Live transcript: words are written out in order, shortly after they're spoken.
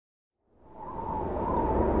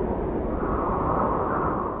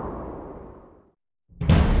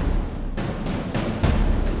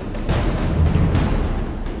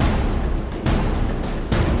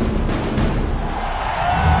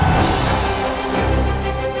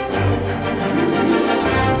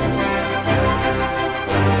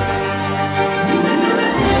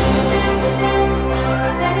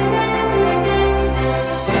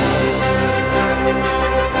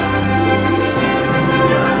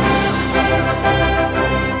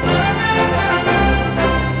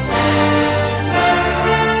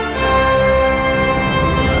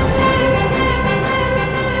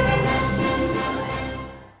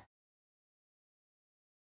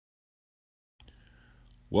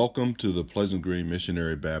Welcome to the Pleasant Green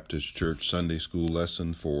Missionary Baptist Church Sunday School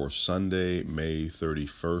lesson for Sunday, May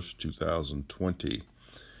 31st, 2020.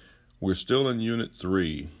 We're still in Unit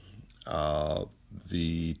 3.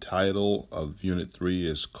 The title of Unit 3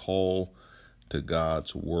 is Call to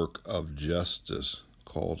God's Work of Justice.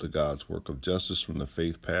 Call to God's Work of Justice from the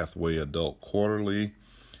Faith Pathway Adult Quarterly.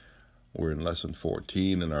 We're in Lesson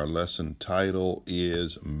 14, and our lesson title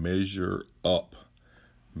is Measure Up.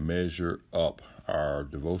 Measure Up. Our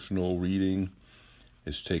devotional reading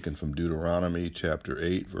is taken from Deuteronomy chapter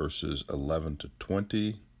 8, verses 11 to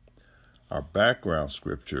 20. Our background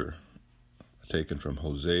scripture taken from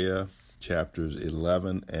Hosea chapters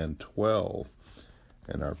 11 and 12.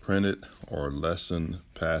 And our printed or lesson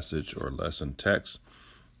passage or lesson text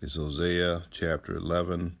is Hosea chapter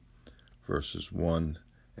 11, verses 1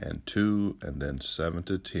 and 2, and then 7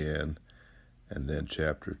 to 10, and then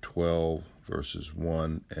chapter 12, verses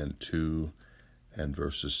 1 and 2, and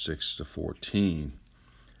verses 6 to 14.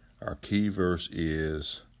 Our key verse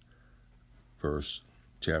is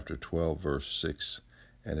chapter 12, verse 6,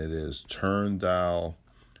 and it is, Turn thou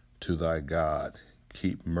to thy God,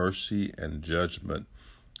 keep mercy and judgment,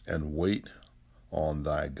 and wait on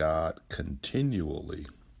thy God continually.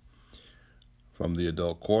 From the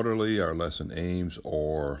Adult Quarterly, our lesson aims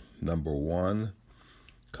are, number 1,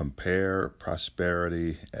 compare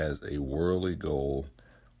prosperity as a worldly goal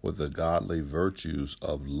with the godly virtues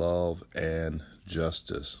of love and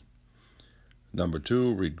justice. Number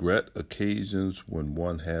 2, regret occasions when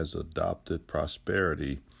one has adopted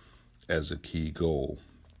prosperity as a key goal.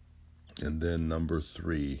 And then number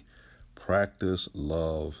 3, practice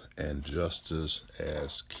love and justice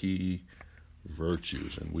as key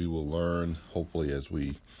virtues. And we will learn, hopefully as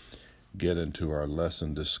we get into our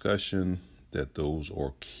lesson discussion, that those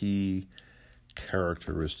are key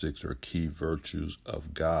characteristics or key virtues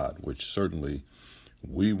of God, which certainly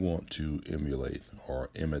we want to emulate or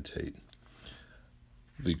imitate.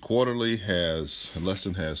 The quarterly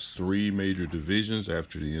lesson has 3 major divisions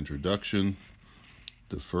after the introduction.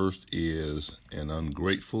 The first is an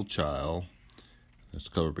ungrateful child. That's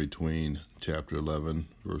covered between chapter 11,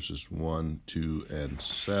 verses 1, 2, and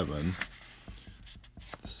 7.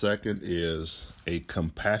 The second is a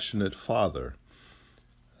compassionate father.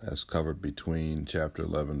 That's covered between chapter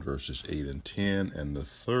 11, verses 8 and 10. And the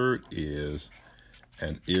third is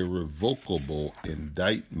an irrevocable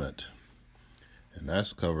indictment. And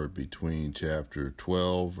that's covered between chapter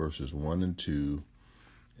 12, verses 1 and 2,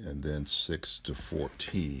 and then 6 to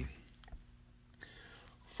 14.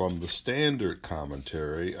 From the Standard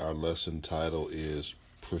Commentary, our lesson title is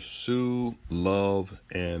Pursue Love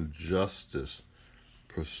and Justice.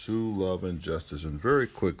 Pursue Love and Justice. And very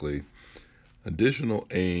quickly, additional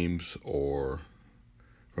aims or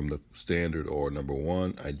from the Standard or number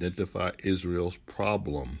 1, identify Israel's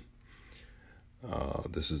problem.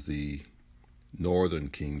 This is the northern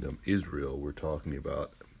kingdom, Israel, we're talking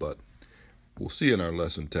about, but we'll see in our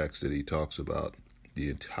lesson text that he talks about the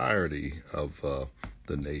entirety of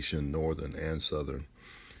the nation, northern and southern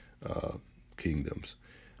kingdoms.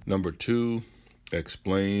 Number 2,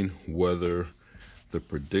 explain whether the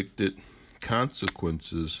predicted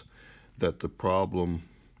consequences that the problem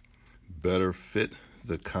better fit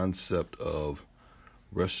the concept of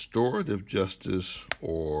restorative justice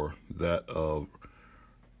or that of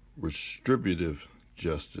retributive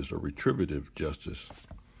justice.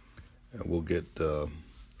 And we'll get a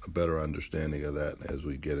better understanding of that as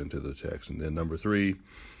we get into the text. And then number 3,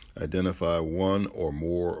 identify one or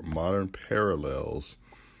more modern parallels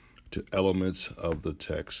to elements of the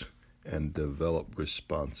text and develop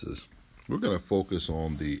responses. We're going to focus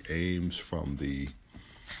on the aims from the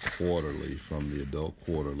quarterly, from the Adult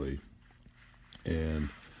Quarterly, and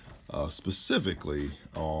specifically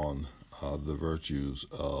on the virtues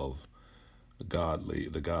of the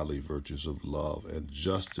godly virtues of love and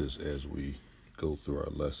justice as we go through our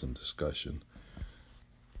lesson discussion.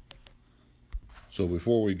 So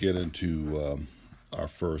before we get into our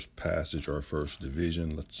first passage, our first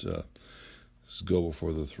division, let's go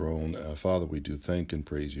before the throne. Father, we do thank and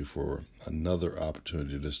praise you for another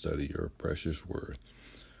opportunity to study your precious word.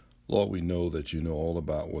 Lord, we know that you know all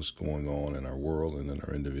about what's going on in our world and in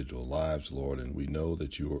our individual lives, Lord, and we know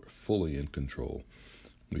that you are fully in control.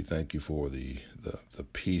 We thank you for the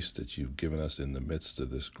peace that you've given us in the midst of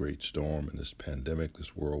this great storm and this pandemic,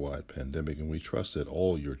 this worldwide pandemic, and we trust that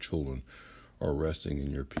all your children are resting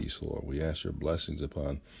in your peace, Lord. We ask your blessings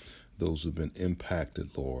upon those who've been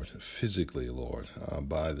impacted, Lord, physically, Lord,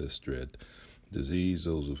 by this dread disease,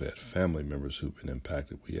 those who've had family members who've been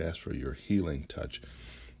impacted. We ask for your healing touch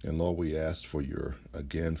And Lord, we ask for your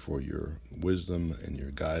wisdom and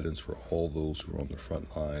your guidance for all those who are on the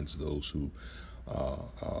front lines, those who are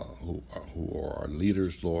our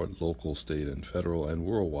leaders, Lord, local, state, and federal, and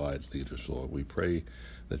worldwide leaders, Lord. We pray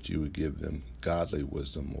that you would give them godly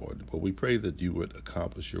wisdom, Lord. But we pray that you would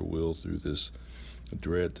accomplish your will through this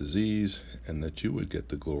dread disease, and that you would get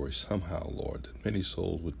the glory somehow, Lord, that many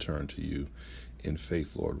souls would turn to you in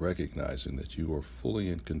faith, Lord, recognizing that you are fully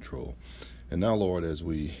in control. And now, Lord, as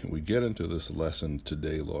we get into this lesson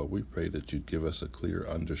today, Lord, we pray that you'd give us a clear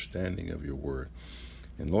understanding of your word.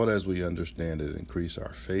 And Lord, as we understand it, increase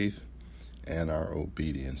our faith and our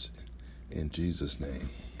obedience. In Jesus' name,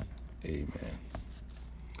 amen.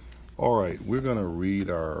 All right, we're going to read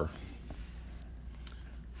our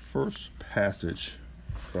first passage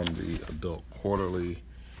from the Adult Quarterly.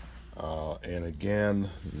 And again,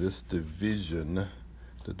 this division,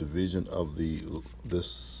 the division of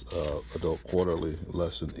this Adult Quarterly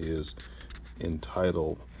lesson is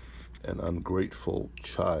entitled An Ungrateful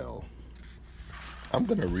Child. I'm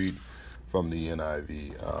going to read from the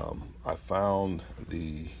NIV. I found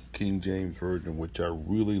the King James Version, which I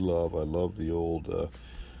really love. I love the old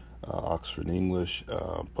Oxford English,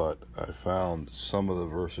 but I found some of the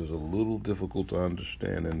verses a little difficult to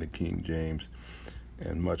understand in the King James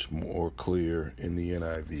and much more clear in the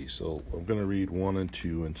NIV. So I'm going to read 1 and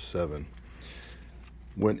 2 and 7.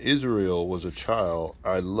 When Israel was a child,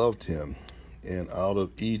 I loved him, and out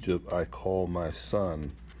of Egypt I called my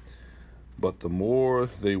son. But the more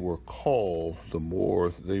they were called, the more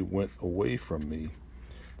they went away from me.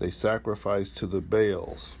 They sacrificed to the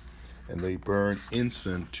Baals, and they burned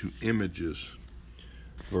incense to images.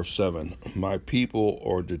 Verse 7, my people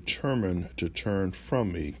are determined to turn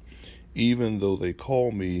from me. Even though they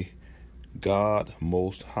call me God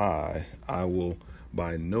Most High, I will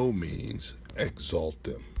by no means exalt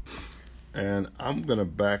them. And I'm going to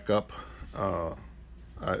back up.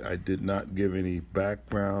 I did not give any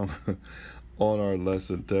background on our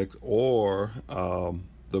lesson text or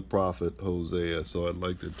the prophet Hosea, so I'd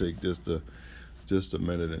like to take just a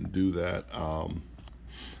minute and do that.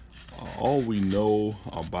 All we know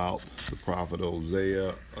about the prophet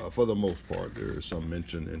Hosea, for the most part, there is some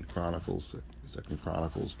mention in Chronicles, Second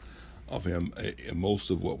Chronicles, of him. Most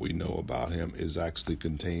of what we know about him is actually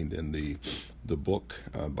contained in the book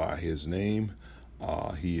by his name.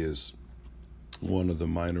 He is one of the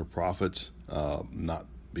minor prophets, not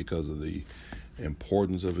because of the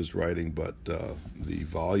importance of his writing, but the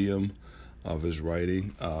volume of his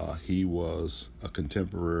writing. He was a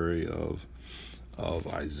contemporary of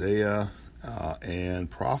Isaiah and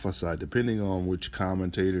prophesied, depending on which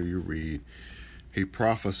commentator you read, he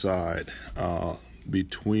prophesied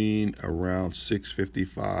between around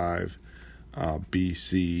 655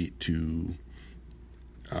 BC to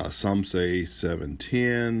some say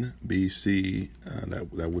 710 BC.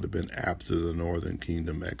 That would have been after the Northern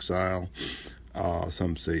Kingdom exile.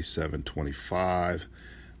 Some say 725,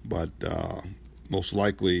 but most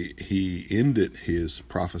likely he ended his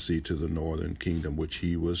prophecy to the Northern Kingdom, which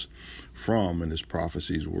he was from, and his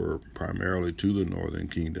prophecies were primarily to the Northern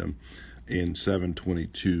Kingdom, in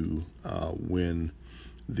 722 when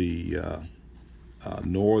the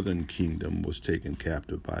Northern Kingdom was taken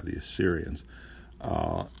captive by the Assyrians.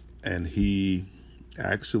 And he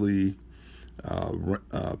actually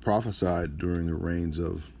prophesied during the reigns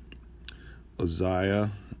of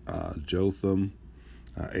Uzziah, Jotham,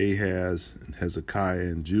 Ahaz, and Hezekiah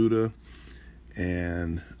in Judah,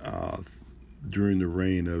 and during the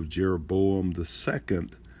reign of Jeroboam II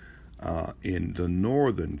in the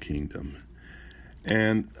Northern Kingdom.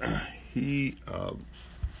 And he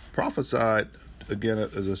prophesied, again,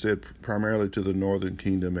 as I said, primarily to the Northern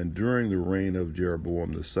Kingdom, and during the reign of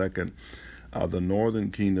Jeroboam II, the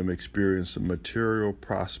Northern Kingdom experienced material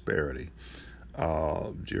prosperity.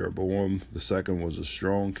 Jeroboam II was a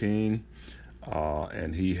strong king,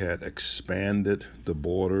 and he had expanded the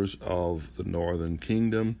borders of the Northern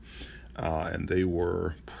Kingdom, and they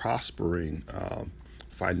were prospering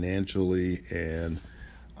financially, and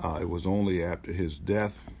it was only after his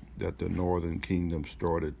death that the Northern Kingdom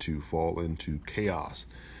started to fall into chaos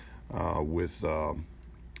with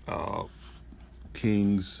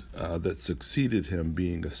kings that succeeded him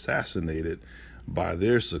being assassinated by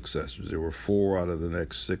their successors. There were 4 out of the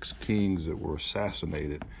next 6 kings that were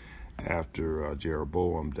assassinated after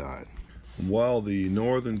Jeroboam died. While the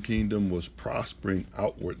Northern Kingdom was prospering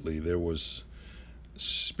outwardly, there was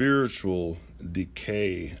spiritual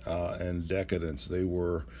decay and decadence. They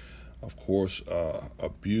were, of course,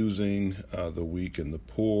 abusing the weak and the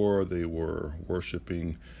poor. They were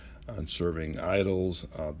worshiping and serving idols.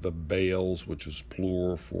 The Baals, which is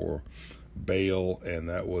plural for Baal, and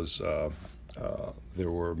that was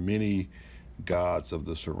there were many gods of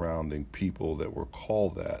the surrounding people that were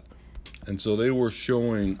called that. And so they were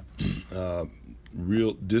showing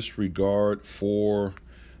real disregard for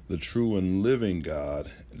the true and living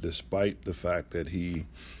God, despite the fact that he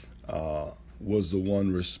was the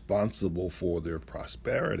one responsible for their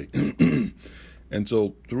prosperity. And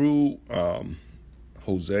so through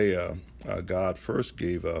Hosea, God first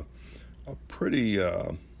gave a pretty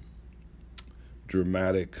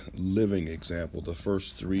dramatic living example. The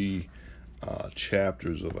first three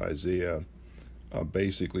chapters of Isaiah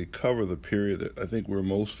basically cover the period that I think we're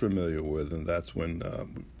most familiar with, and that's when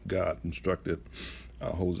God instructed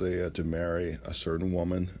Hosea to marry a certain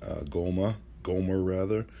woman, Gomer,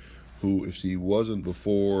 who, if she wasn't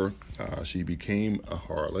before, she became a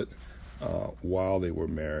harlot while they were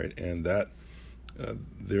married, and that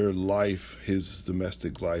their life, his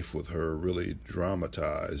domestic life with her, really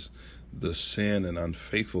dramatized the sin and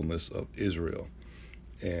unfaithfulness of Israel,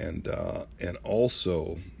 and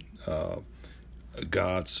also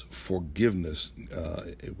God's forgiveness.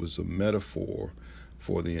 It was a metaphor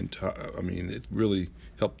for the entire. I mean, it really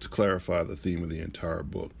helped to clarify the theme of the entire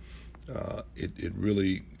book. It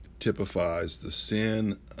really typifies the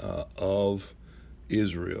sin of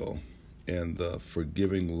Israel and the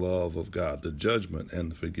forgiving love of God, the judgment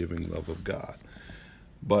and the forgiving love of God.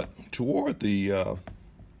 But toward the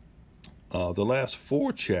last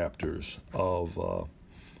four chapters of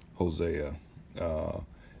Hosea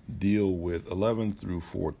deal with 11 through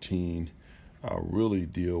 14, really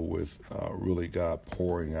deal with really God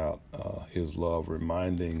pouring out his love,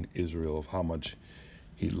 reminding Israel of how much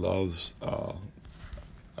he loves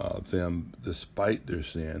them despite their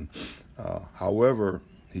sin. However,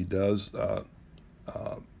 he does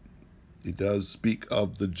speak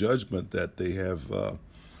of the judgment that they have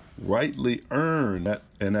rightly earned,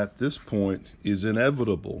 and at this point is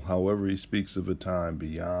inevitable. However, he speaks of a time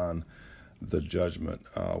beyond the judgment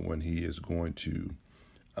when he is going to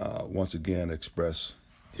once again express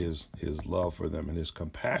his love for them and his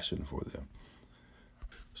compassion for them.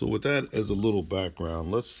 So with that as a little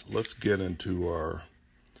background, let's get into our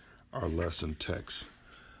lesson text.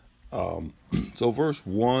 So verse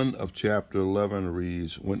 1 of chapter 11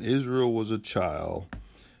 reads, "When Israel was a child,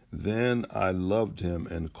 then I loved him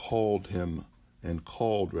and called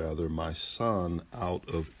my son out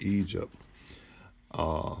of Egypt."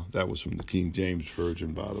 That was from the King James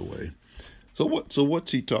Version, by the way. So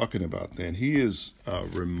what's he talking about then? He is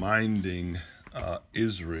reminding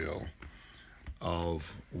Israel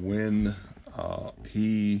of when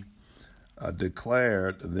he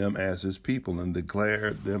declared them as his people and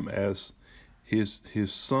declared them as his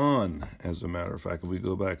son. As a matter of fact, if we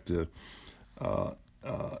go back to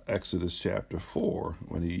Exodus chapter 4,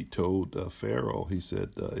 when he told Pharaoh, he said,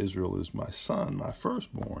 "Israel is my son, my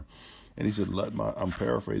firstborn." And he said, I'm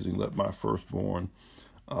paraphrasing, "Let my firstborn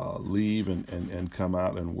leave and come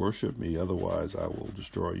out and worship me, otherwise I will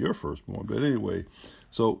destroy your firstborn." But anyway,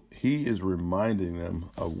 so he is reminding them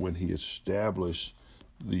of when he established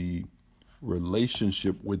the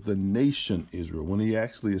relationship with the nation Israel, when he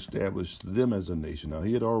actually established them as a nation. Now,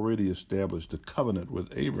 he had already established a covenant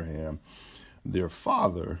with Abraham, their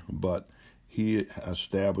father, but he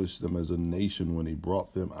established them as a nation when he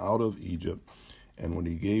brought them out of Egypt and when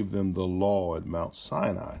he gave them the law at Mount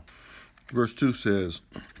Sinai. Verse 2 says,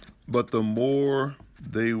 "But the more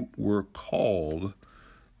they were called,"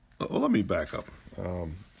 let me back up.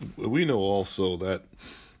 We know also that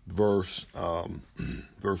verse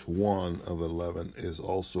 1 of 11 is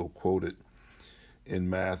also quoted in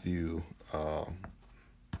Matthew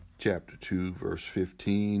chapter 2, verse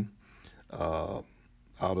 15, out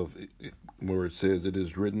of where it says, "It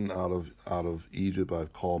is written, out of Egypt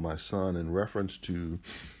I've called my son," in reference to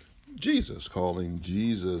Jesus, calling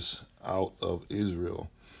Jesus out of Israel.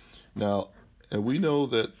 Now, and we know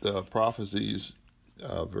that prophecies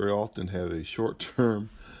very often have a short-term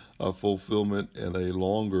fulfillment and a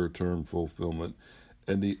longer-term fulfillment,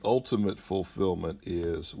 and the ultimate fulfillment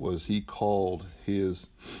was he called his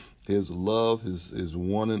love, his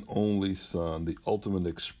one and only son, the ultimate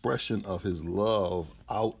expression of his love,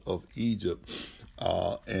 out of Egypt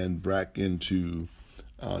and back into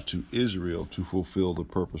to Israel to fulfill the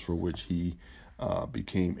purpose for which he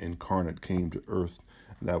became incarnate, came to earth,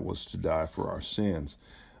 and that was to die for our sins.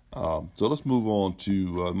 So let's move on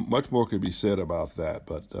to, much more could be said about that,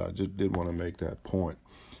 but I just did want to make that point.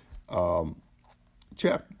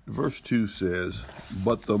 Verse 2 says,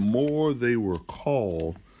 "But the more they were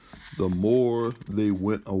called, the more they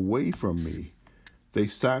went away from me. They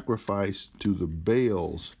sacrificed to the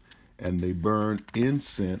Baals, and they burned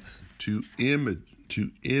incense to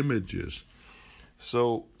to images.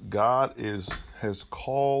 So God has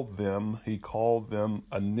called them. He called them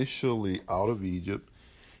initially out of Egypt.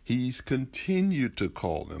 He's continued to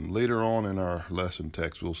call them. Later on in our lesson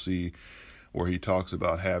text, we'll see where he talks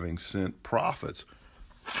about having sent prophets.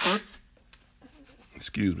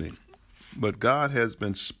 Excuse me. But God has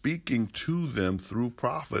been speaking to them through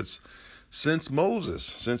prophets since Moses,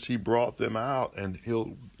 since he brought them out, and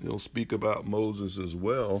he'll speak about Moses as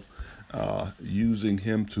well, using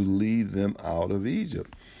him to lead them out of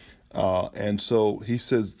Egypt. And so he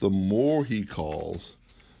says the more he calls,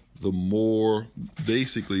 the more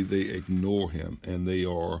basically they ignore him, and they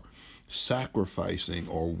are sacrificing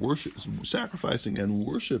and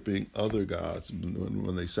worshiping other gods.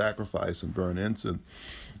 When they sacrifice and burn incense,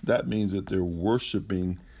 that means that they're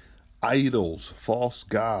worshiping idols, false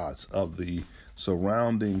gods of the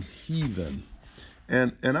surrounding heathen.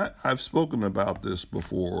 And I've spoken about this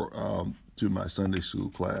before to my Sunday school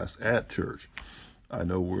class at church. I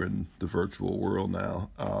know we're in the virtual world now,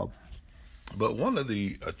 but one of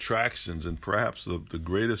the attractions, and perhaps the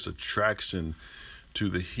greatest attraction to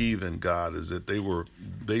the heathen god, is that they were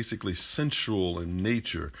basically sensual in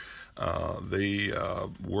nature. They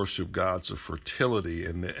worship gods of fertility,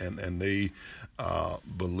 and they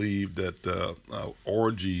believed that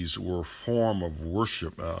orgies were a form of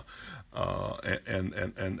worship. And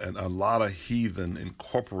a lot of heathen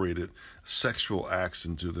incorporated sexual acts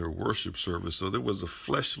into their worship service. So there was a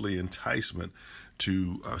fleshly enticement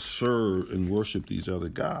to serve and worship these other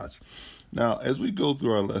gods. Now, as we go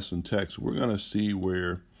through our lesson text, we're going to see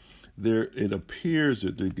where it appears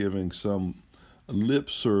that they're giving some lip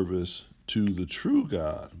service to the true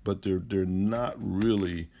God, but they're not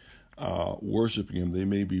really worshiping him. They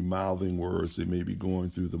may be mouthing words, they may be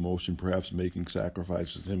going through the motion, perhaps making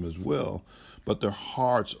sacrifices to him as well, but their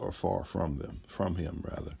hearts are far from him.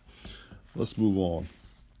 Let's move on.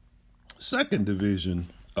 Second division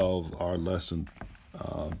of our lesson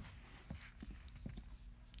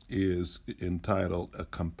is entitled A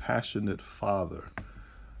Compassionate Father,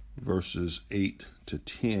 verses 8 to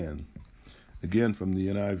 10. Again from the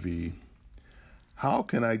NIV. How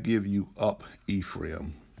can I give you up,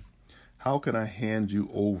 Ephraim? How can I hand you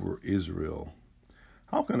over, Israel?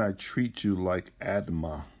 How can I treat you like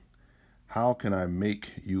Admah? How can I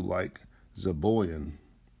make you like Zeboiim?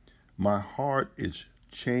 My heart is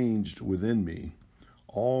changed within me.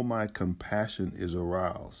 All my compassion is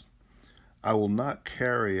aroused. I will not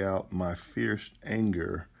carry out my fierce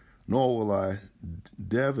anger, nor will I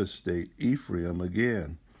devastate Ephraim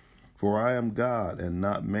again. For I am God and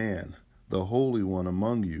not man, the Holy One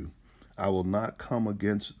among you. I will not come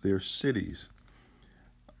against their cities.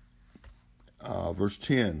 Verse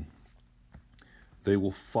 10, they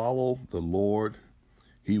will follow the Lord.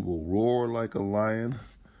 He will roar like a lion.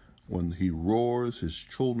 When he roars, his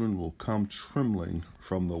children will come trembling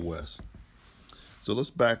from the west. So let's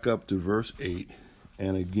back up to verse 8.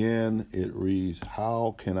 And again, it reads,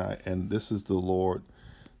 how can I, and this is the Lord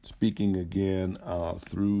speaking again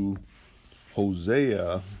through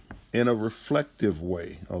Hosea in a reflective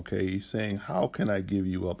way. Okay, he's saying, how can I give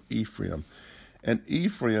you up, Ephraim? And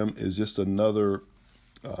Ephraim is just another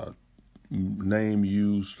name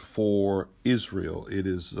used for Israel. It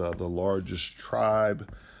is the largest tribe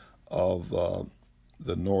of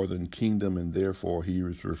the northern kingdom, and therefore he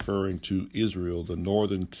is referring to Israel, the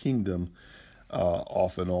northern kingdom,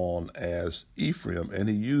 off and on as Ephraim. And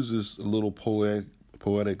he uses a little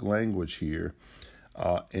poetic language here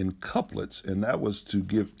in couplets, and that was to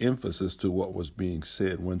give emphasis to what was being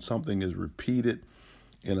said when something is repeated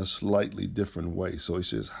in a slightly different way. So he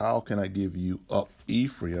says, how can I give you up,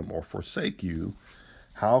 Ephraim, or forsake you?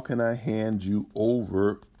 How can I hand you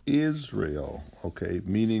over, Israel? Okay,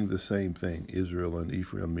 meaning the same thing. Israel and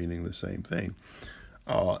Ephraim meaning the same thing.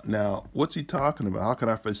 Now, what's he talking about? How can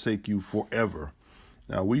I forsake you forever?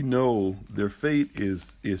 Now, we know their fate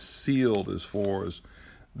is sealed as far as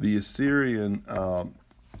the Assyrian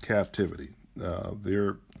captivity.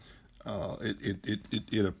 It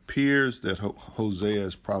appears that Hosea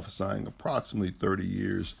is prophesying approximately 30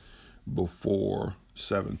 years before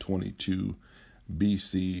 722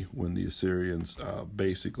 BC, when the Assyrians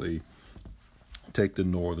basically take the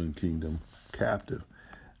northern kingdom captive.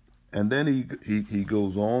 And then he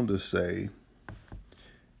goes on to say,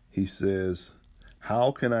 he says,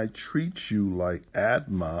 how can I treat you like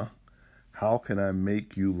Admah? How can I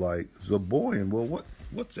make you like Zeboiim? Well,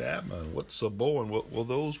 what's Admah? What's Zeboiim? Well,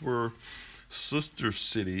 those were sister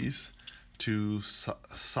cities to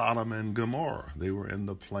Sodom and Gomorrah. They were in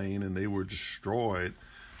the plain and they were destroyed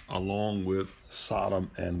along with Sodom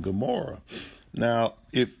and Gomorrah. Now,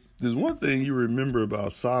 if there's one thing you remember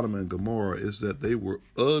about Sodom and Gomorrah is that they were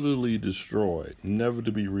utterly destroyed, never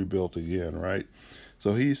to be rebuilt again, right?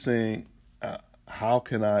 So he's saying, how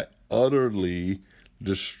can I utterly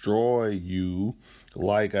destroy you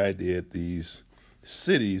like I did these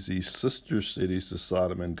cities, these sister cities to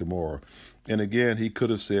Sodom and Gomorrah? And again, he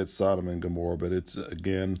could have said Sodom and Gomorrah, but it's,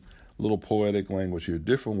 again, a little poetic language here,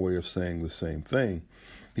 different way of saying the same thing.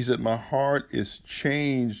 He said, my heart is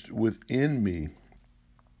changed within me.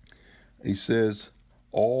 He says,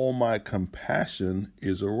 all my compassion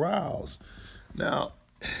is aroused. Now,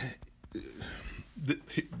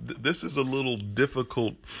 this is a little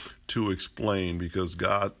difficult to explain because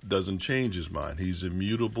God doesn't change his mind. He's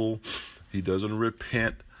immutable. He doesn't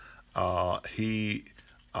repent. But he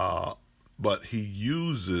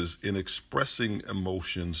uses, in expressing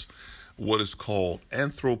emotions, what is called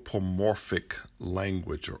anthropomorphic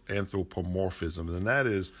language or anthropomorphism, and that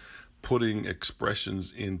is putting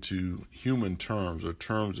expressions into human terms or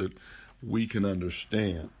terms that we can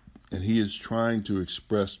understand. And he is trying to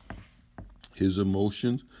express his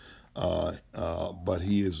emotions, but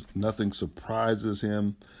nothing surprises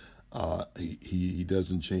him. He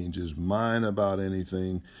doesn't change his mind about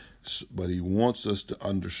anything, but he wants us to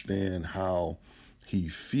understand how he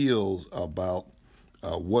feels about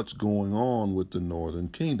what's going on with the northern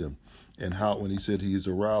kingdom. And how, when he said he is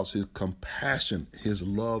aroused, his compassion, his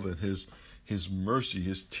love, and his mercy,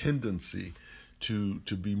 his tendency to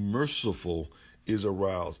be merciful is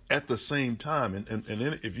aroused at the same time. And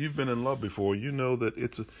if you've been in love before, you know that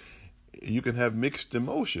you can have mixed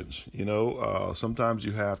emotions. Sometimes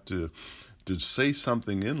you have to say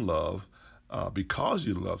something in love because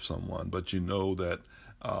you love someone, but you know that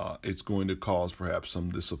it's going to cause perhaps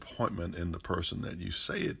some disappointment in the person that you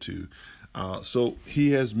say it to. So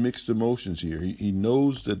he has mixed emotions here. He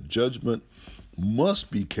knows that judgment must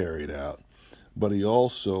be carried out, but he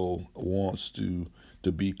also wants to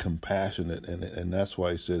be compassionate, and that's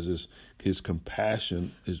why he says his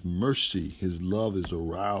compassion, his mercy, his love is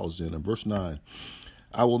aroused in him. Verse 9,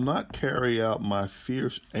 I will not carry out my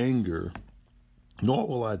fierce anger, nor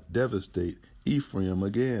will I devastate Ephraim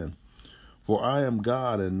again. For I am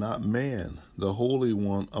God and not man, the Holy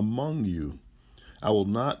One among you. I will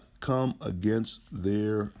not come against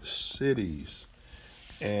their cities.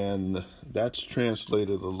 And that's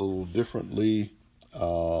translated a little differently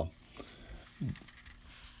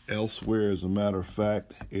elsewhere. As a matter of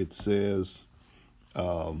fact, it says,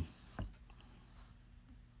 we'll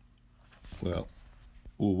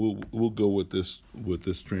go with this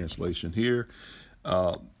translation here.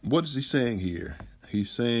 What is he saying here?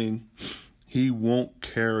 He's saying he won't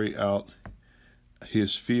carry out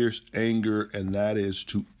his fierce anger, and that is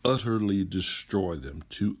to utterly destroy them,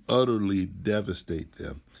 to utterly devastate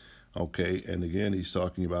them. Okay, and again, he's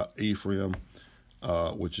talking about Ephraim,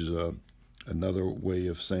 which is another way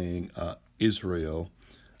of saying Israel.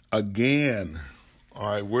 Again, all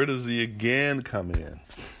right, where does the again come in?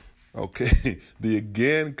 Okay, the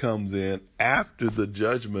again comes in after the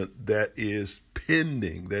judgment that is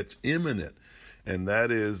pending, that's imminent, and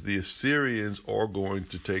that is the Assyrians are going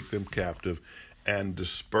to take them captive and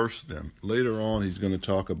disperse them. Later on, he's going to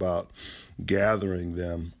talk about gathering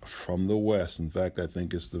them from the west. In fact, I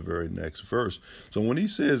think it's the very next verse. So when he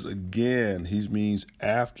says again, he means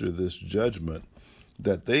after this judgment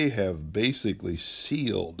that they have basically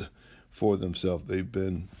sealed for themselves. They've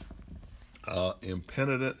been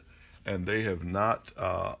impenitent, and they have not,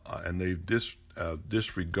 and they've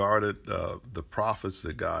disregarded the prophets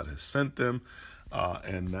that God has sent them,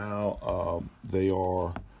 and now they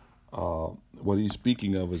are. What he's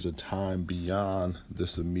speaking of is a time beyond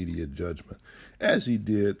this immediate judgment, as he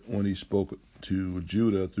did when he spoke to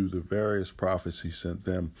Judah through the various prophets he sent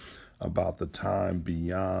them about the time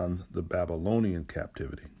beyond the Babylonian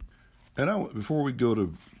captivity. And before we go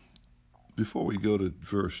to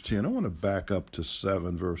verse 10, I want to back up to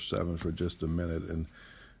verse 7 for just a minute, and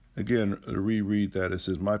again reread that. It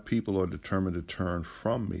says, "My people are determined to turn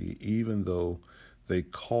from me, even though they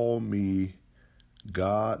call me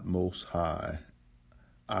God Most High,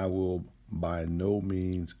 I will by no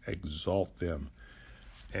means exalt them."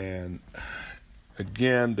 And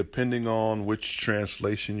again, depending on which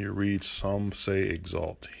translation you read, some say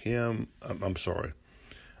exalt him. I'm sorry.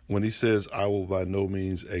 When he says, I will by no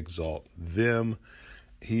means exalt them,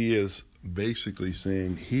 he is basically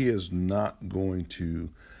saying he is not going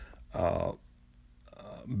to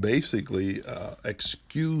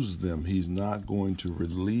excuse them. He's not going to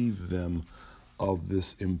relieve them of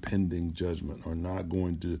this impending judgment, or not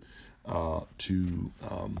going to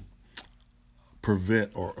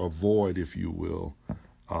prevent or avoid, if you will,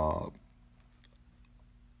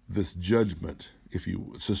 this judgment, if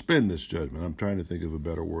you suspend this judgment. I'm trying to think of a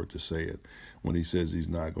better word to say it when he says he's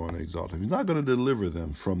not going to exalt them. He's not going to deliver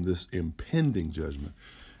them from this impending judgment.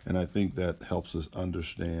 And I think that helps us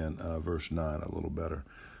understand verse 9 a little better.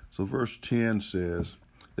 So verse 10 says,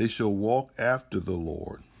 they shall walk after the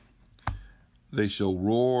Lord. They shall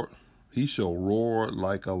roar. He shall roar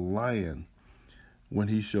like a lion. When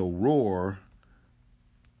he shall roar,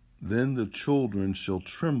 then the children shall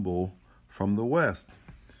tremble from the west.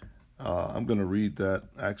 I'm going to read that.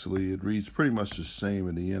 Actually, it reads pretty much the same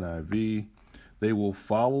in the NIV. They will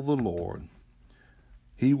follow the Lord.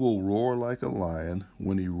 He will roar like a lion.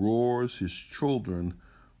 When he roars, his children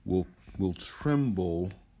will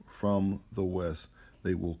tremble from the west.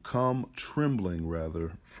 They will come trembling,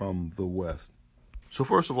 rather, from the west. So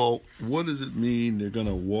first of all, what does it mean they're going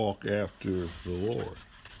to walk after the Lord?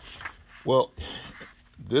 Well,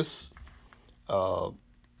 this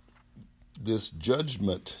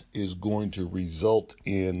judgment is going to result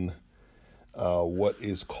in what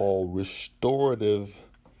is called restorative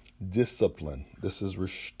discipline. This is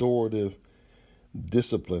restorative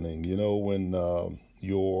disciplining. You know, when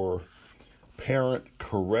your parent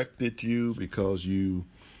corrected you because you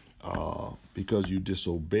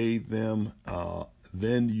disobeyed them,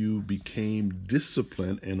 then you became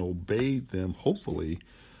disciplined and obeyed them, hopefully,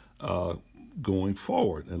 going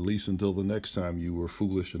forward, at least until the next time you were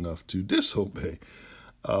foolish enough to disobey.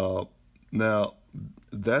 Now,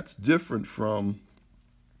 that's different from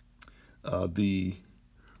the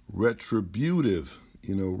retributive.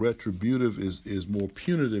 You know, retributive is more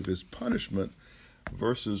punitive, is punishment,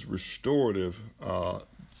 versus restorative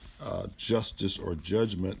justice or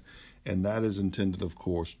judgment, and that is intended, of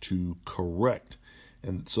course, to correct.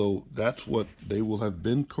 And so that's what they will have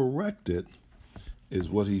been corrected, is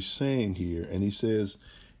what he's saying here. And he says,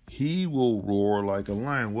 he will roar like a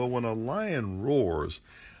lion. Well, when a lion roars,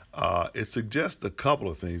 it suggests a couple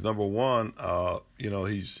of things. Number one, it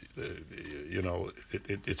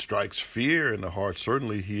strikes fear in the heart.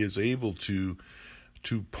 Certainly he is able to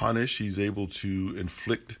punish. He's able to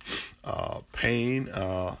inflict pain.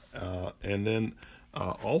 And then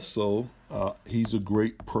also he's a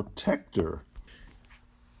great protector.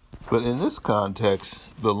 But in this context,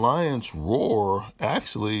 the lion's roar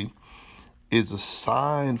actually is a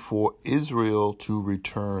sign for Israel to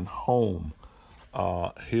return home.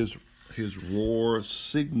 His roar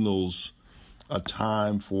signals a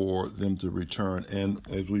time for them to return. And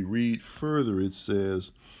as we read further, it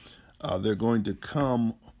says they're going to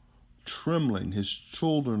come trembling. His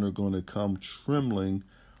children are going to come trembling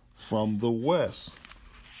from the west.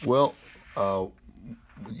 Well,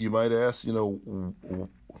 you might ask,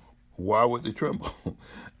 why would they tremble?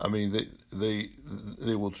 I mean, they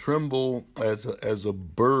will tremble as a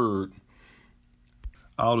bird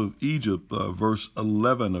out of Egypt. Verse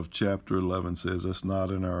 11 of chapter 11 says, that's not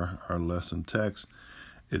in our lesson text.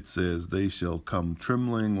 It says, they shall come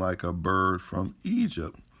trembling like a bird from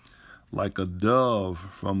Egypt, like a dove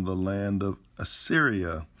from the land of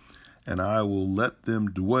Assyria, and I will let them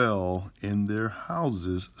dwell in their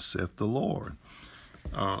houses, saith the Lord.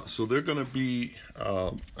 So they're going to be,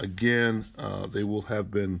 they will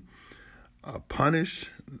have been punished,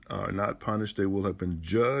 not punished, they will have been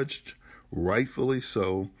judged, rightfully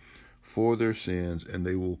so, for their sins, and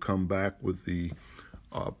they will come back with the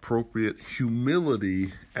appropriate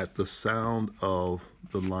humility at the sound of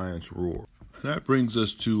the lion's roar. And that brings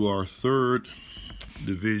us to our third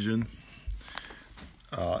division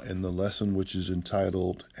in the lesson, which is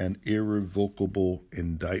entitled An Irrevocable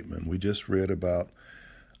Indictment. We just read about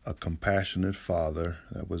a compassionate father.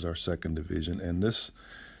 That was our second division. And this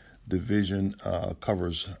division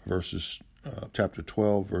covers chapter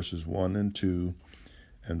 12, verses 1 and 2,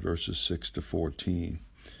 and verses 6 to 14.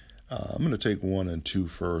 I'm going to take 1 and 2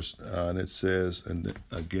 first. And it says, and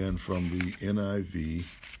again from the NIV,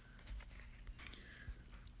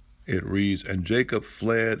 it reads, and Jacob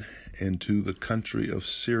fled into the country of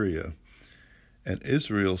Syria, and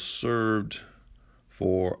Israel served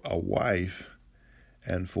for a wife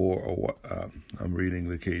and for I'm reading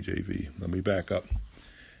the KJV. Let me back up.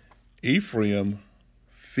 Ephraim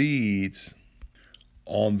feeds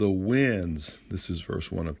on the winds. This is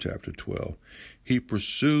verse 1 of chapter 12. He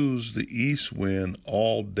pursues the east wind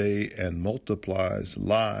all day and multiplies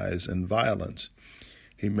lies and violence.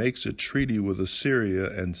 He makes a treaty with Assyria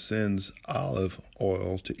and sends olive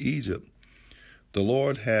oil to Egypt. The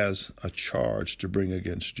Lord has a charge to bring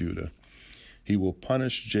against Judah. He will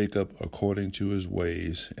punish Jacob according to his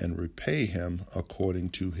ways and repay him according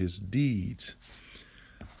to his deeds.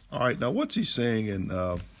 All right, now what's he saying in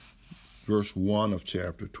verse 1 of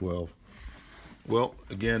chapter 12? Well,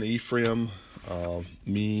 again, Ephraim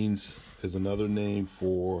is another name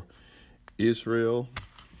for Israel,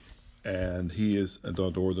 and he is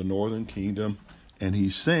or the northern kingdom, and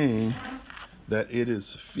he's saying that it is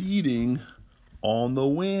feeding on the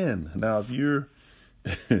wind. Now, if you're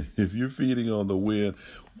if you're feeding on the wind,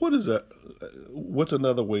 what is that? What's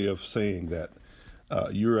another way of saying that?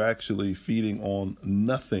 You're actually feeding on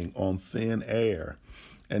nothing, on thin air.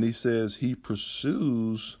 And he says he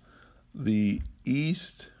pursues the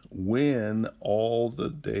east wind all the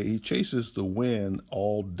day. He chases the wind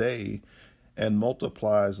all day and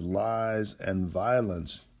multiplies lies and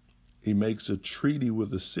violence. He makes a treaty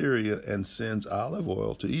with Assyria and sends olive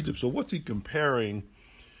oil to Egypt. So what's he comparing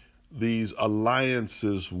these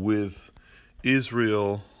alliances with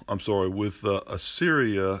with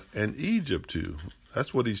Assyria and Egypt to?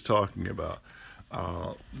 That's what he's talking about.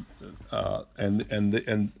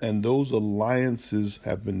 And those alliances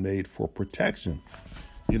have been made for protection.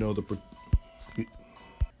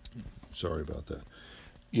 Sorry about that.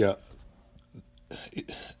 Yeah,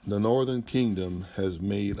 the northern kingdom has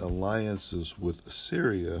made alliances with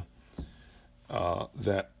Assyria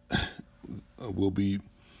that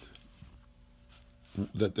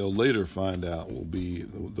they'll later find out will be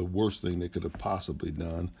the worst thing they could have possibly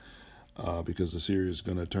done, because Assyria is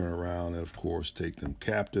going to turn around and, of course, take them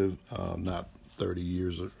captive. Not 30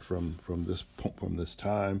 years from this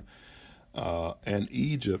time, and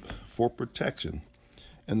Egypt for protection,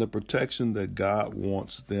 and the protection that God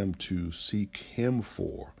wants them to seek Him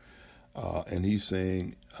for. And He's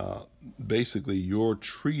saying, basically, your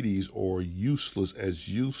treaties are useless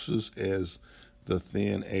as the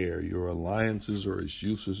thin air. Your alliances are as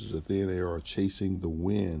useless as the thin air or chasing the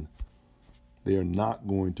wind. They are not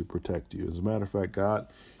going to protect you. As a matter of fact, God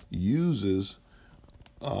uses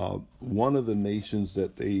one of the nations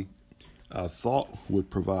that they thought would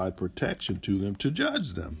provide protection to them to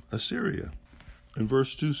judge them, Assyria. And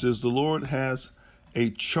verse 2 says, the Lord has a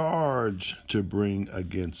charge to bring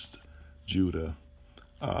against Judah.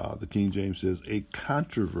 The King James says a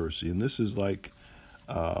controversy. And this is like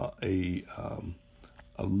a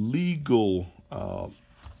legal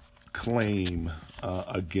claim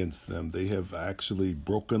against them. They have actually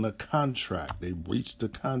broken a contract. They breached a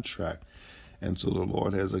contract. And so the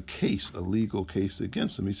Lord has a legal case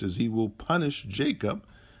against them. He says he will punish Jacob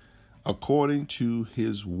according to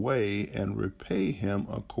his way and repay him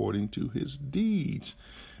according to his deeds.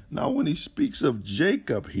 Now, when he speaks of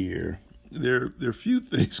Jacob here, there are a few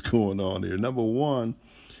things going on here. Number one,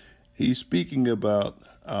 he's speaking about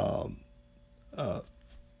the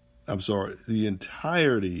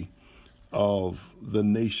entirety of the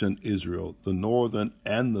nation Israel, the northern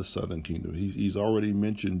and the southern kingdom. He's already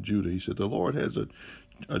mentioned Judah. He said the Lord has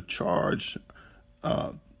a charge.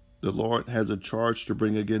 The Lord has a charge to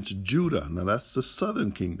bring against Judah. Now that's the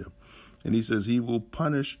southern kingdom, and he says he will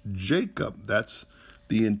punish Jacob. That's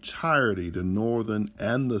the entirety, the northern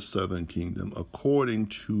and the southern kingdom, according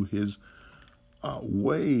to his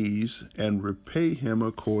ways, and repay him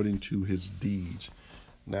according to his deeds.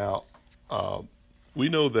 Now, we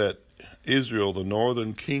know that Israel, the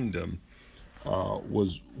northern kingdom,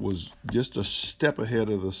 was just a step ahead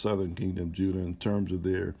of the southern kingdom, Judah, in terms of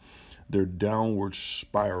their downward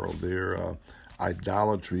spiral, their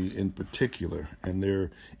idolatry in particular, and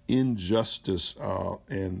their injustice,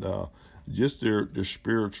 and just their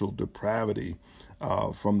spiritual depravity,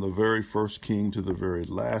 from the very first king to the very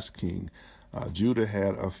last king. Judah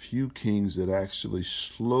had a few kings that actually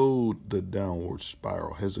slowed the downward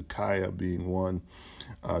spiral, Hezekiah being one,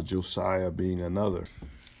 Josiah being another.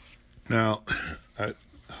 Now,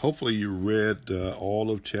 hopefully you read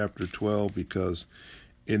all of chapter 12, because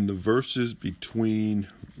in the verses between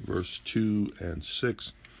verse 2 and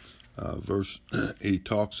 6, he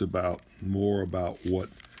talks more about what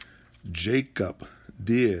Jacob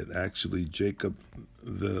did. Actually, Jacob,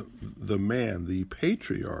 the man, the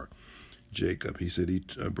patriarch, Jacob. He said,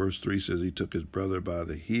 verse 3 says he took his brother by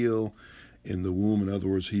the heel in the womb. In other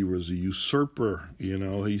words, he was a usurper.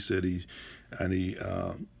 He said in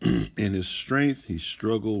his strength, he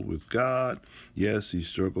struggled with God. Yes, he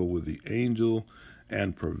struggled with the angel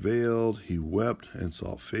and prevailed. He wept and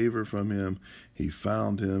sought favor from him. He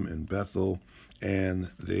found him in Bethel, and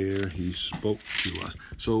there he spoke to us.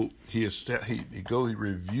 So he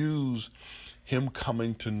reviews him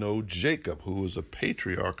coming to know Jacob, who was a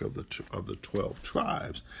patriarch of the 12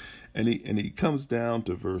 tribes, and he comes down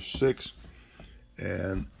to verse 6,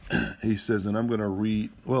 and he says, and I'm going to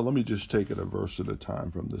read. Well, let me just take it a verse at a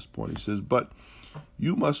time from this point. He says, "But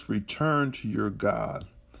you must return to your God,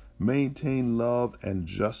 maintain love and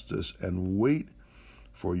justice, and wait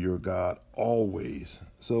for your God always."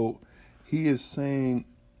 So he is saying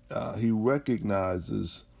he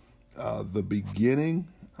recognizes the beginning,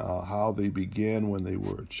 how they began when they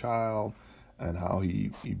were a child, and how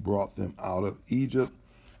he brought them out of Egypt.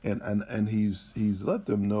 And he's let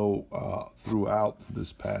them know throughout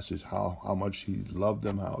this passage how much he loved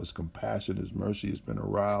them, how his compassion, his mercy has been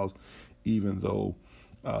aroused, even though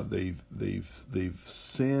they've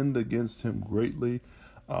sinned against him greatly.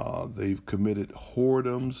 They've committed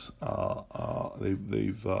whoredoms.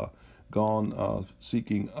 They've gone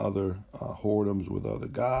seeking other whoredoms with other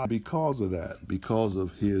gods. Because of that, because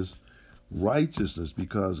of his righteousness,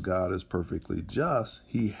 because God is perfectly just,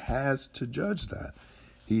 he has to judge that.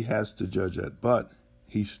 He has to judge that, but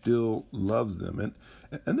he still loves them.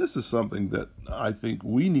 And this is something that I think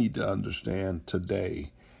we need to understand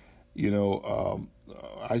today.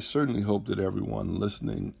 I certainly hope that everyone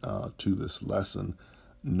listening to this lesson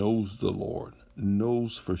knows the Lord,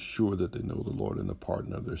 knows for sure that they know the Lord and the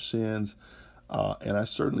pardon of their sins. And I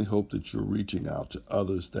certainly hope that you're reaching out to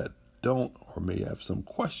others that don't or may have some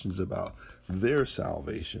questions about their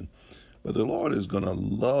salvation. But the Lord is going to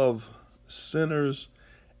love sinners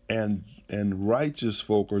and righteous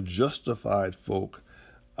folk or justified folk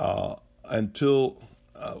until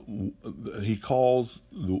he calls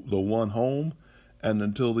the one home, and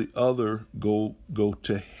until the other go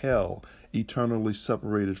to hell, eternally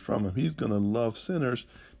separated from him. He's going to love sinners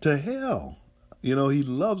to hell. He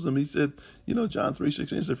loves them. He said, John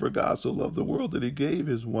 3:16 said, "For God so loved the world that he gave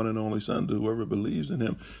his one and only Son, to whoever believes in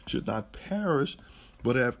him should not perish,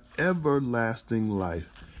 but have everlasting life."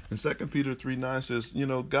 And 2 Peter 3:9 says,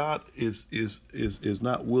 God is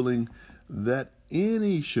not willing that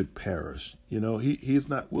any should perish. He is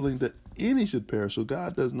not willing that any should perish. So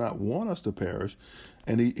God does not want us to perish,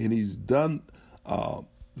 and he's done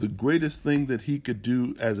the greatest thing that he could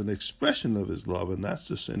do as an expression of his love, and that's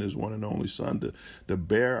to send his one and only Son to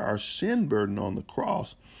bear our sin burden on the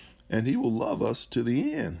cross, and he will love us to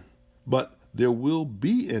the end. But there will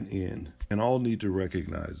be an end, and all need to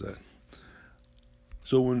recognize that.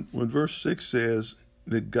 So when verse 6 says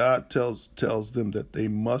that God tells them that they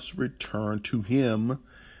must return to him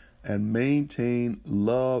and maintain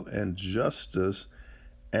love and justice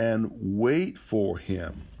and wait for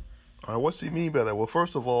him. All right, what's he mean by that? Well,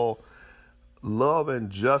 first of all, love and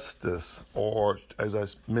justice, or as I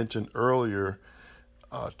mentioned earlier,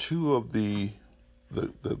 two of the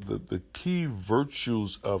key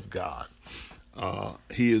virtues of God.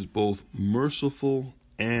 He is both merciful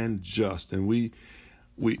and just, and we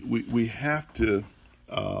have to,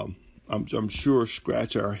 I'm sure,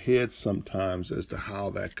 scratch our heads sometimes as to how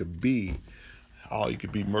that could be, how he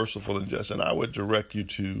could be merciful and just. And I would direct you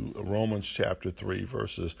to Romans chapter 3,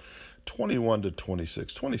 verses 21 to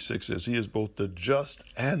 26. 26 says, he is both the just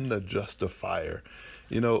and the justifier.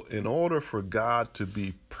 In order for God to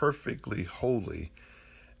be perfectly holy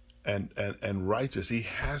and righteous, he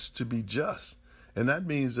has to be just. And that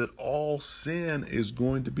means that all sin is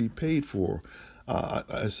going to be paid for.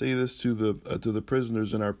 I say this to the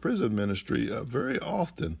prisoners in our prison ministry very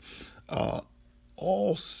often.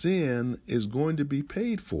 All sin is going to be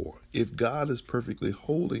paid for. If God is perfectly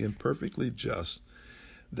holy and perfectly just,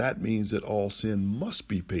 that means that all sin must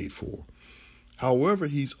be paid for. However,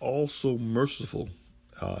 he's also merciful.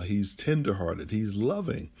 He's tenderhearted. He's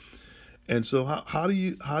loving. And so how do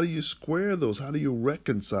you square those? How do you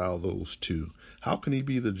reconcile those two? How can he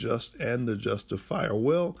be the just and the justifier?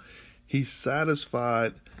 Well, he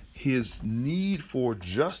satisfied his need for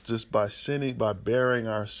justice by bearing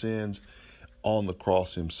our sins on the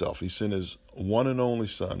cross himself. He sent his one and only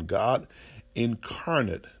Son, God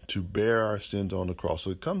incarnate, to bear our sins on the cross.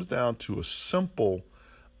 So it comes down to a simple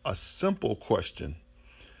question.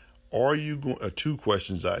 Two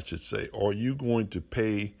questions, I should say. Are you going to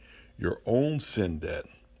pay your own sin debt,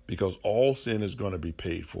 because all sin is going to be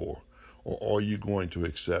paid for, or are you going to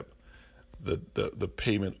accept the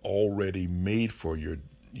payment already made for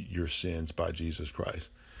your sins by Jesus Christ?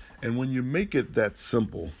 And when you make it that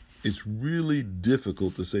simple, it's really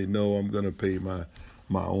difficult to say, no, I'm going to pay my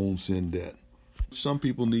own sin debt. Some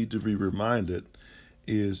people need to be reminded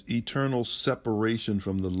is eternal separation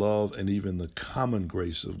from the love and even the common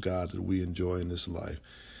grace of God that we enjoy in this life.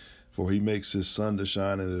 For he makes his sun to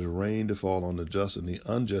shine and his rain to fall on the just and the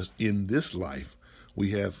unjust in this life.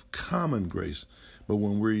 We have common grace. But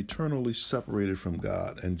when we're eternally separated from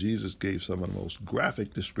God, and Jesus gave some of the most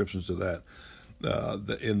graphic descriptions of that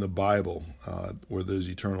in the Bible, where there's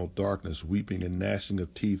eternal darkness, weeping and gnashing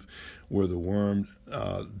of teeth, where the worm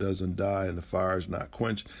doesn't die and the fire is not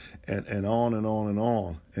quenched, and on and on and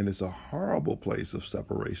on. And it's a horrible place of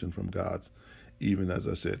separation from God's, even as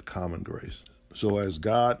I said, common grace. So as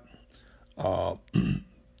God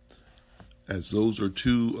as those are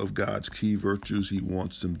two of God's key virtues, he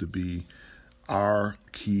wants them to be our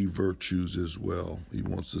key virtues as well. He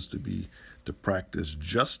wants us to practice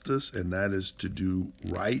justice, and that is to do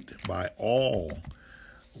right by all,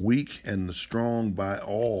 weak and the strong by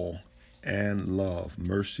all, and love,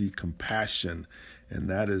 mercy, compassion. And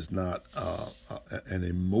that is not an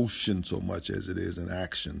emotion so much as it is an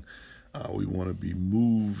action. We want to be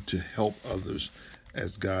moved to help others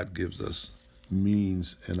as God gives us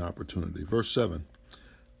means and opportunity. Verse 7,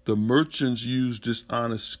 the merchants use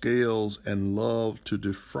dishonest scales and love to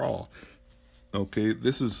defraud. Okay,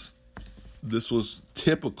 this was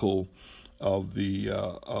typical of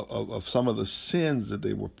of some of the sins that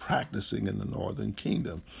they were practicing in the northern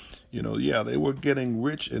kingdom. They were getting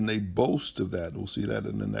rich and they boast of that. We'll see that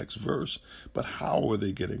in the next verse. But how are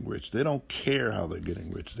they getting rich? They don't care how they're getting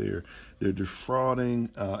rich. They're defrauding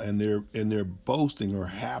and they're boasting or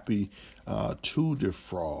happy to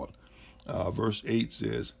defraud. Verse 8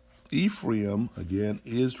 says, Ephraim, again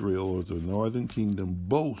Israel or the northern kingdom,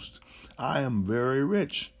 boasts, I am very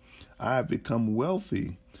rich. I have become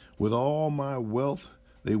wealthy. With all my wealth,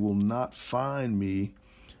 they will not find me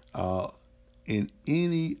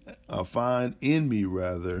find in me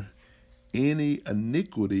any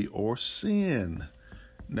iniquity or sin.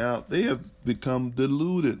 Now they have become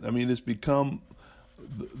deluded. I mean, it's become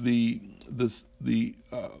the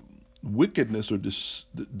wickedness or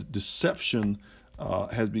deception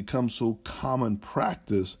has become so common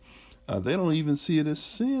practice. They don't even see it as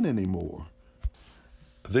sin anymore.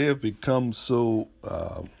 They have become so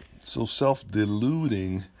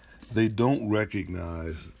self-deluding, they don't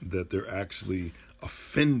recognize that they're actually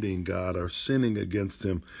offending God or sinning against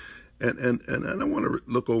him. And I want to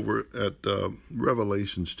look over at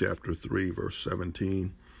Revelations chapter 3, verse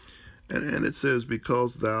 17. And it says,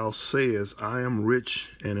 because thou sayest, I am rich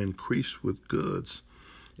and increase with goods,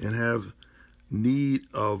 and have need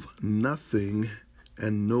of nothing,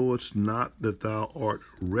 and knowest not that thou art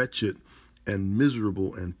wretched and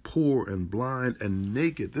miserable and poor and blind and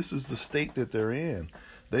naked. This is the state that they're in.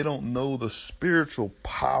 They don't know the spiritual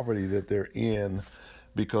poverty that they're in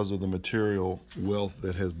because of the material wealth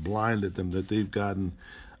that has blinded them, that they've gotten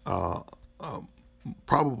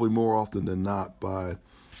probably more often than not by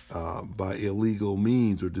illegal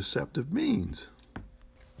means or deceptive means.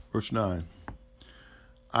 Verse 9,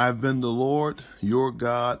 I have been the Lord your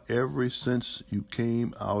God ever since you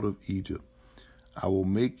came out of Egypt. I will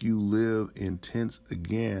make you live in tents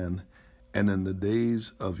again, and in the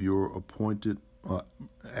days of your appointed,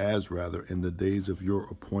 in the days of your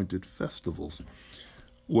appointed festivals.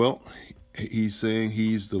 Well, he's saying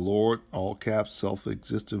he's the Lord, all caps,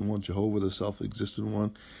 self-existent one, Jehovah, the self-existent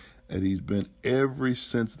one, and he's been ever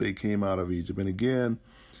since they came out of Egypt. And again,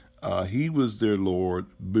 he was their Lord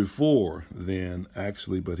before then,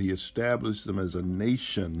 actually, but he established them as a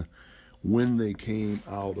nation when they came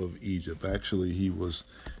out of Egypt. Actually, he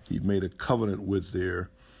made a covenant with their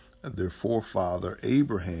forefather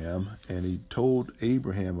Abraham, and he told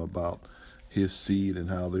Abraham about his seed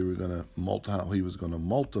and how they were going to how he was going to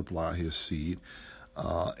multiply his seed.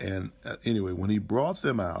 Anyway, when he brought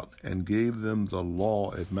them out and gave them the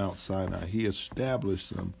law at Mount Sinai, he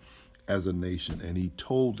established them as a nation, and he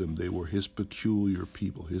told them they were his peculiar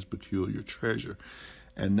people, his peculiar treasure.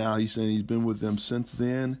 And now he's saying he's been with them since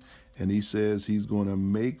then, and he says he's going to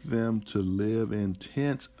make them to live in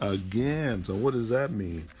tents again. So what does that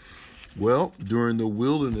mean? Well, during the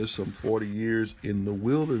wilderness, some 40 years in the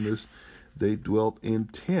wilderness, they dwelt in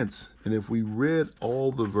tents. And if we read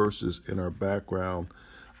all the verses in our background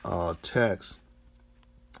text,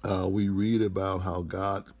 we read about how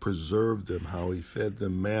God preserved them, how he fed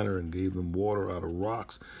them manna and gave them water out of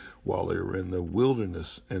rocks while they were in the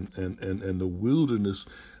wilderness. And the wilderness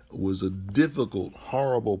was a difficult,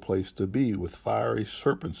 horrible place to be with fiery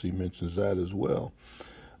serpents. He mentions that as well.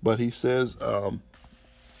 But he says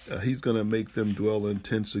he's going to make them dwell in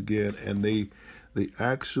tents again. And they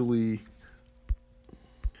actually,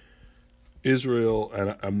 Israel,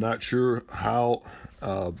 and I'm not sure how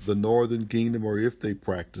the northern kingdom or if they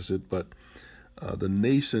practice it, but the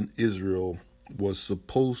nation Israel was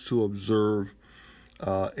supposed to observe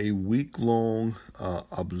a week-long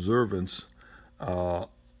observance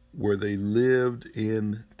where they lived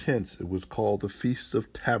in tents. It was called the Feast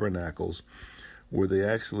of Tabernacles, where they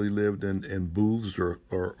actually lived in booths or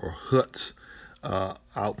huts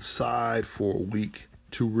outside for a week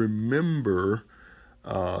to remember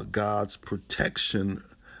God's protection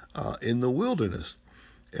in the wilderness.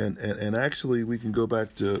 And actually, we can go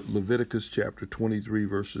back to Leviticus chapter 23,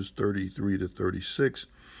 verses 33 to 36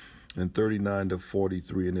 and 39 to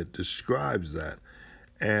 43, and it describes that.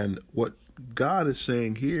 And what God is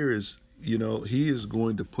saying here is, he is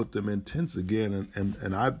going to put them in tents again.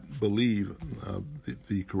 And I believe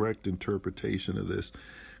the correct interpretation of this,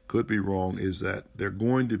 could be wrong, is that they're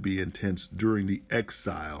going to be in tents during the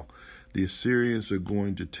exile. The Assyrians are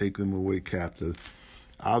going to take them away captive.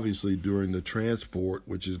 Obviously, during the transport,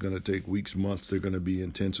 which is going to take weeks, months, they're going to be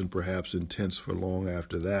in tents, and perhaps in tents for long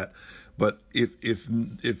after that. But if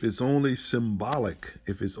it's only symbolic,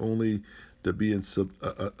 if it's only to be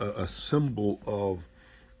a symbol of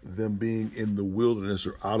them being in the wilderness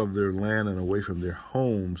or out of their land and away from their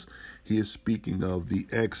homes, he is speaking of the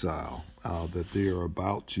exile that they are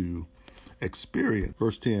about to experience.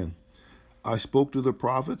 Verse 10, I spoke to the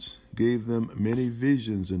prophets, gave them many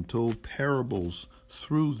visions, and told parables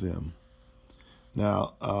through them.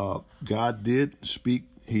 Now, God did speak.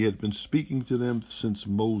 He had been speaking to them since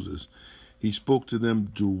Moses. He spoke to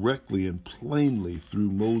them directly and plainly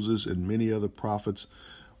through Moses and many other prophets,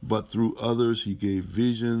 but through others he gave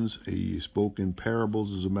visions. He spoke in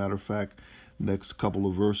parables. As a matter of fact, next couple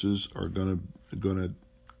of verses are going to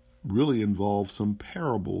really involve some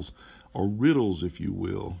parables or riddles, if you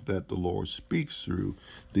will, that the Lord speaks through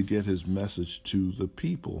to get his message to the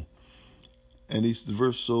people. And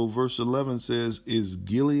verse 11 says, is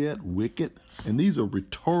Gilead wicked? And these are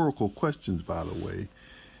rhetorical questions, by the way.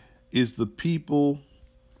 Is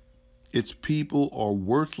its people are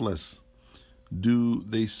worthless? Do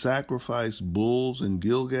they sacrifice bulls in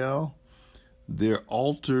Gilgal? Their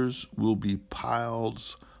altars will be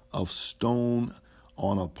piles of stone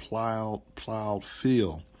on a plowed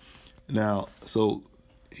field. Now, so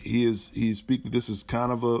he's speaking. This is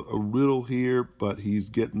kind of a riddle here, but he's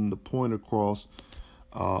getting the point across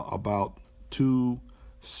about two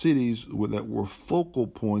cities that were focal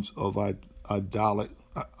points of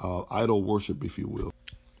idol worship, if you will.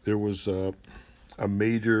 There was a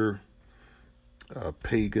major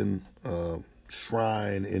pagan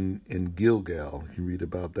shrine in Gilgal. You read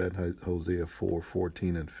about that in Hosea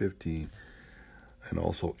 4:14 and 15, and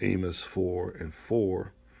also Amos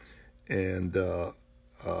 4:4, and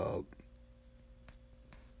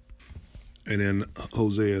in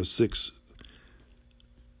Hosea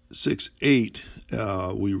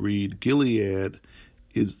 6:8, we read, Gilead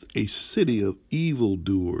is a city of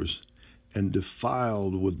evildoers and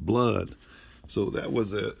defiled with blood. So that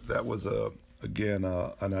was again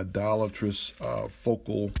an idolatrous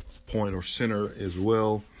focal point or center as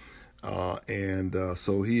well.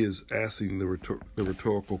 So he is asking the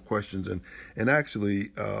rhetorical questions, and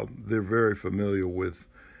actually they're very familiar with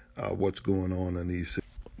what's going on in these cities.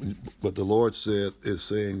 But the Lord is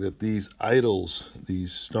saying that these idols,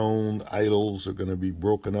 these stone idols, are going to be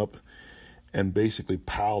broken up and basically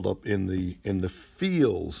piled up in the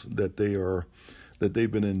fields that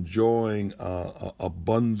they've been enjoying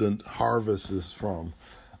abundant harvests from.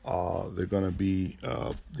 They're going to be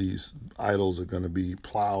these idols are going to be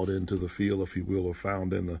plowed into the field, if you will, or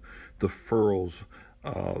found in the furrows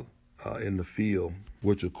in the field,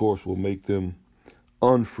 which of course will make them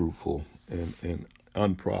unfruitful and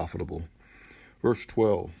unprofitable. Verse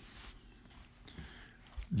 12.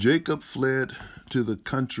 Jacob fled to the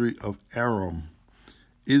country of Aram.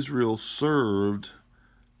 Israel served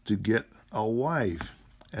to get a wife,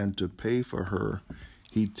 and to pay for her,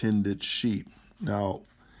 he tended sheep. Now,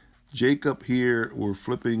 Jacob here, we're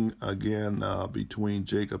flipping again between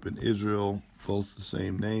Jacob and Israel, both the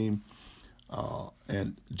same name.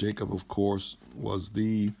 And Jacob, of course, was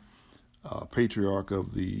the patriarch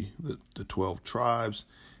of the 12 tribes.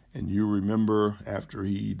 And you remember after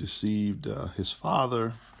he deceived his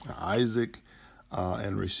father, Isaac,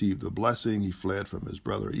 and received a blessing, he fled from his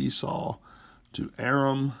brother Esau to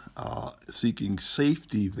Aram, seeking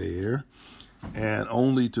safety there, and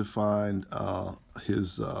only to find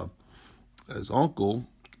his uncle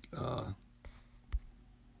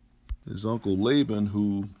Laban,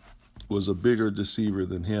 who was a bigger deceiver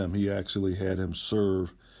than him. He actually had him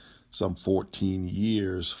serve some 14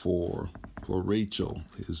 years for Rachel,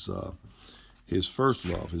 his first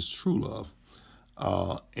love, his true love,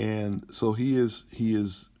 and so he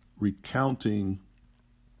is recounting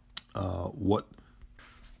what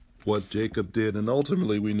Jacob did, and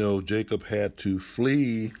ultimately we know Jacob had to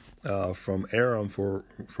flee from Aram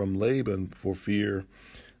from Laban for fear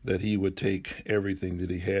that he would take everything that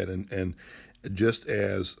he had, and just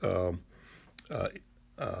as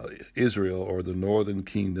Israel or the northern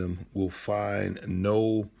kingdom will find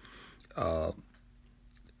no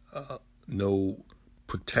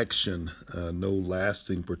protection, no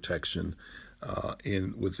lasting protection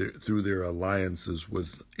through their alliances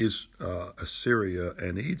with Assyria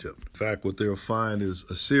and Egypt. In fact, what they'll find is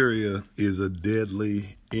Assyria is a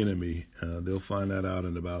deadly enemy. They'll find that out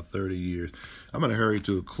in about 30 years. I'm going to hurry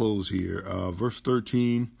to a close here. Verse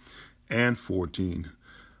 13 and 14.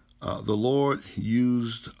 The Lord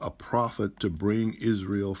used a prophet to bring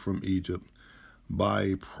Israel from Egypt. By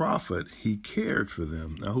a prophet, he cared for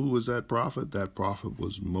them. Now, who was that prophet? That prophet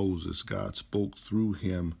was Moses. God spoke through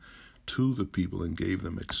him to the people and gave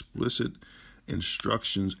them explicit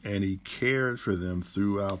instructions, and he cared for them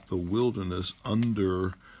throughout the wilderness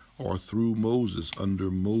through Moses,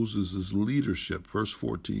 under Moses' leadership. Verse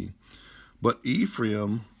 14. But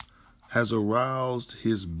Ephraim has aroused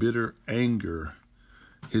his bitter anger.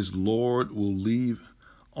 His Lord will leave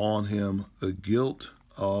on him the guilt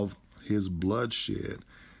of his bloodshed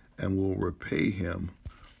and will repay him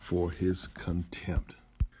for his contempt.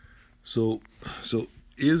 So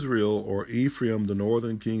Israel, or Ephraim, the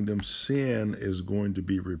northern kingdom, sin is going to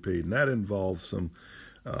be repaid. And that involves some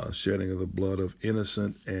shedding of the blood of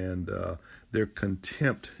innocent and their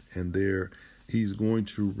contempt, and he's going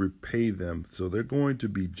to repay them. So they're going to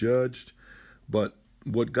be judged. But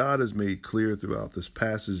what God has made clear throughout this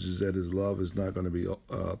passage is that his love is not going to be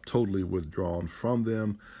totally withdrawn from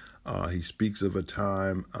them. He speaks of a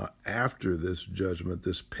time after this judgment,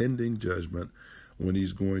 this pending judgment, when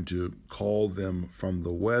he's going to call them from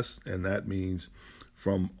the west, and that means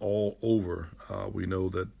from all over. We know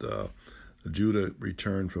that Judah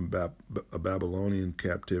returned from a Babylonian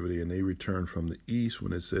captivity, and they returned from the east.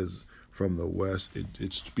 When it says from the west,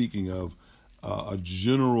 it's speaking of a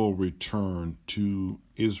general return to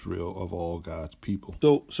Israel of all God's people.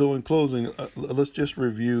 So in closing, let's just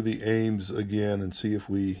review the aims again and see if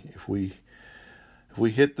we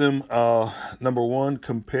hit them. Number one,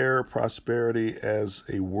 compare prosperity as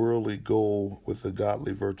a worldly goal with the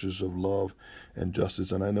godly virtues of love and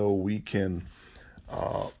justice. And I know we can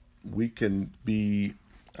be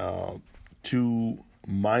too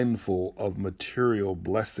mindful of material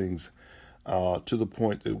blessings to the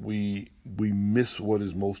point that we miss what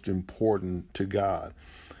is most important to God.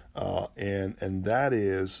 And that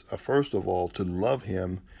is, first of all, to love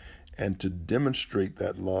him and to demonstrate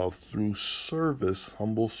that love through service,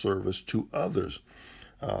 humble service to others.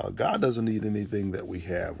 God doesn't need anything that we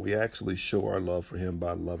have. We actually show our love for him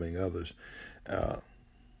by loving others. And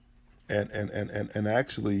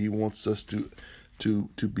actually, he wants us to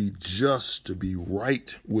be just, to be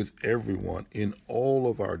right with everyone in all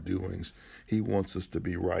of our doings. He wants us to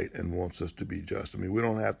be right and wants us to be just. I mean, we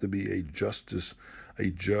don't have to be a judge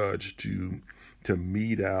to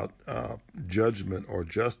mete out judgment or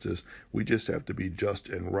justice. We just have to be just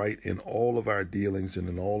and right in all of our dealings and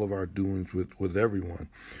in all of our doings with everyone.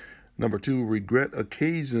 Number two, regret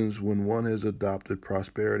occasions when one has adopted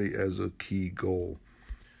prosperity as a key goal.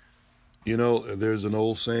 You know, there's an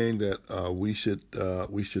old saying that we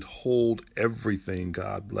should hold everything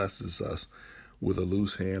God blesses us with a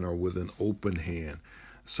loose hand or with an open hand.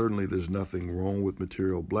 Certainly, there's nothing wrong with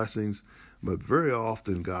material blessings, but very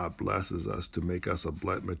often God blesses us to make us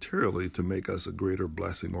materially to make us a greater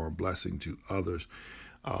blessing or a blessing to others.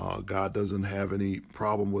 God doesn't have any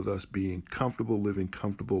problem with us being comfortable, living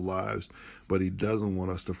comfortable lives, but he doesn't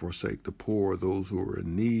want us to forsake the poor, those who are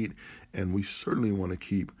in need, and we certainly want to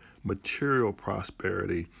keep material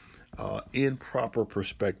prosperity in proper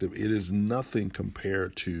perspective. It is nothing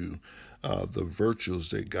compared to the virtues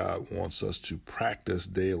that God wants us to practice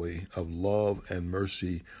daily of love and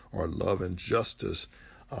mercy, or love and justice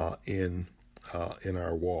in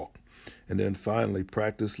our walk. And then finally,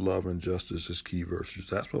 practice love and justice as key virtues.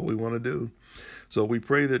 That's what we want to do. So we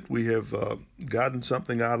pray that we have gotten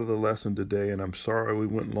something out of the lesson today, and I'm sorry we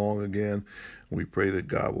went long again. We pray that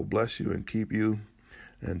God will bless you and keep you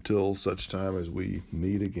until such time as we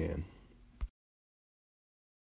meet again.